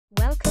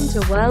Welcome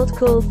to World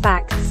Cool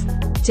Facts.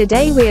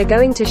 Today we are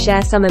going to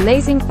share some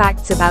amazing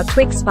facts about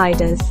twig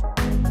spiders.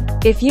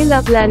 If you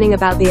love learning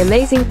about the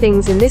amazing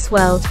things in this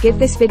world, give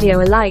this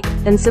video a like,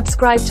 and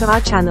subscribe to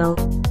our channel.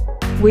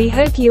 We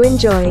hope you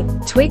enjoy.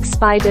 Twig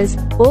spiders,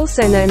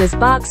 also known as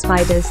bark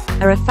spiders,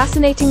 are a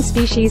fascinating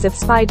species of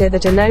spider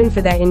that are known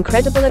for their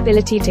incredible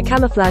ability to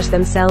camouflage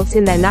themselves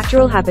in their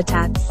natural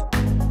habitats.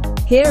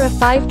 Here are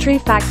 5 true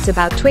facts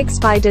about twig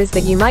spiders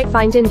that you might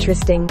find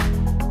interesting.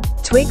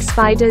 Twig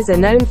spiders are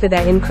known for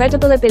their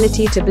incredible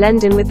ability to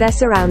blend in with their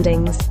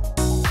surroundings.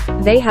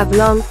 They have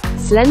long,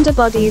 slender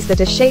bodies that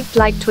are shaped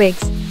like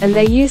twigs, and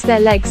they use their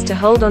legs to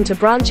hold onto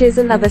branches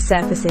and other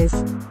surfaces.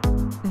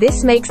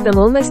 This makes them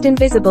almost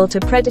invisible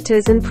to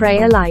predators and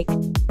prey alike.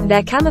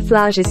 Their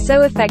camouflage is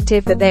so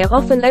effective that they are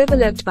often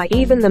overlooked by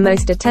even the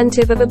most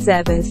attentive of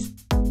observers.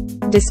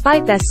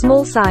 Despite their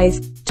small size,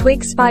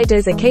 twig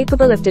spiders are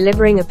capable of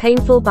delivering a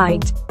painful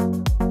bite.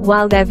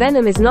 While their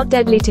venom is not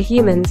deadly to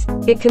humans,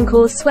 it can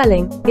cause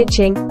swelling,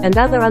 itching, and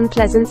other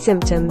unpleasant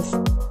symptoms.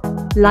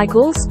 Like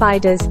all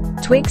spiders,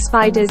 twig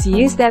spiders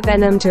use their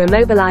venom to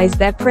immobilize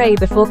their prey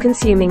before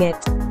consuming it.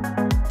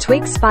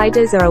 Twig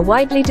spiders are a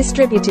widely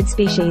distributed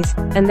species,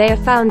 and they are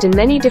found in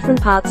many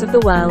different parts of the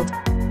world.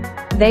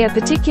 They are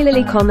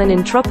particularly common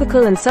in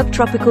tropical and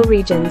subtropical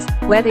regions,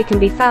 where they can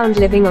be found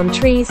living on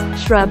trees,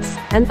 shrubs,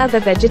 and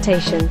other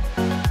vegetation.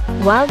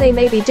 While they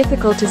may be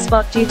difficult to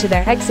spot due to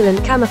their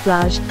excellent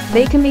camouflage,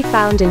 they can be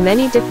found in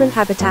many different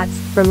habitats,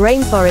 from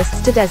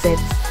rainforests to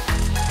deserts.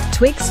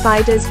 Twig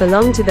spiders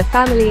belong to the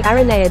family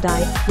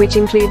Arachnidae, which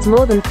includes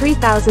more than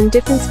 3,000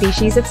 different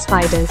species of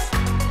spiders.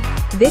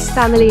 This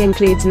family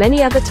includes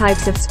many other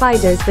types of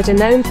spiders that are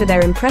known for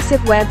their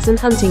impressive webs and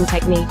hunting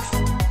techniques.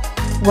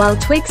 While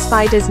twig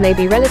spiders may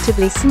be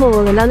relatively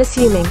small and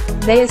unassuming,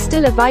 they are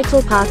still a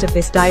vital part of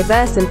this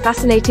diverse and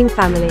fascinating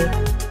family.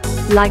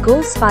 Like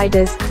all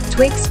spiders,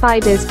 twig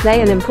spiders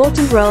play an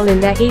important role in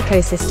their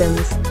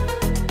ecosystems.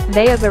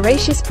 They are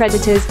voracious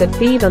predators that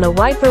feed on a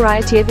wide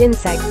variety of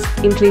insects,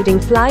 including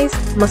flies,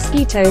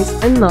 mosquitoes,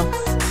 and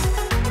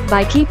moths.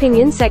 By keeping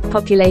insect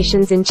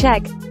populations in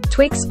check,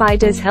 twig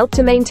spiders help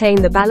to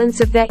maintain the balance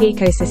of their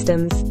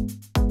ecosystems.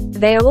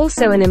 They are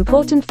also an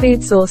important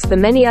food source for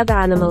many other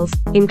animals,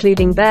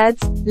 including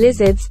birds,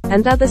 lizards,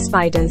 and other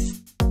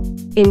spiders.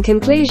 In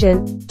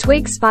conclusion,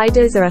 twig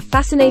spiders are a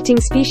fascinating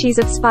species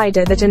of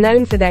spider that are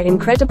known for their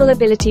incredible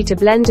ability to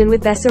blend in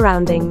with their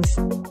surroundings.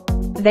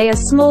 They are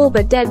small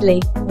but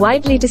deadly,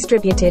 widely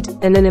distributed,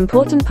 and an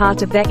important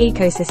part of their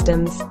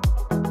ecosystems.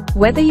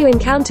 Whether you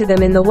encounter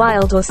them in the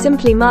wild or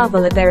simply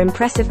marvel at their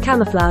impressive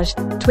camouflage,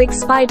 twig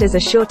spiders are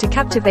sure to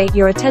captivate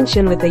your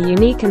attention with their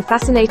unique and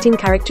fascinating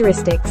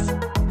characteristics.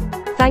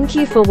 Thank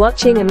you for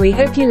watching, and we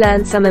hope you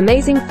learned some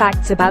amazing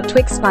facts about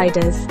twig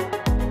spiders.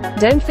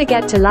 Don't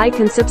forget to like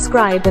and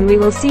subscribe, and we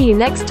will see you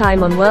next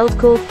time on World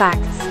Cool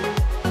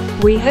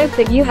Facts. We hope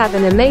that you have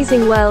an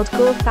amazing World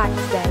Cool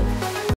Facts Day.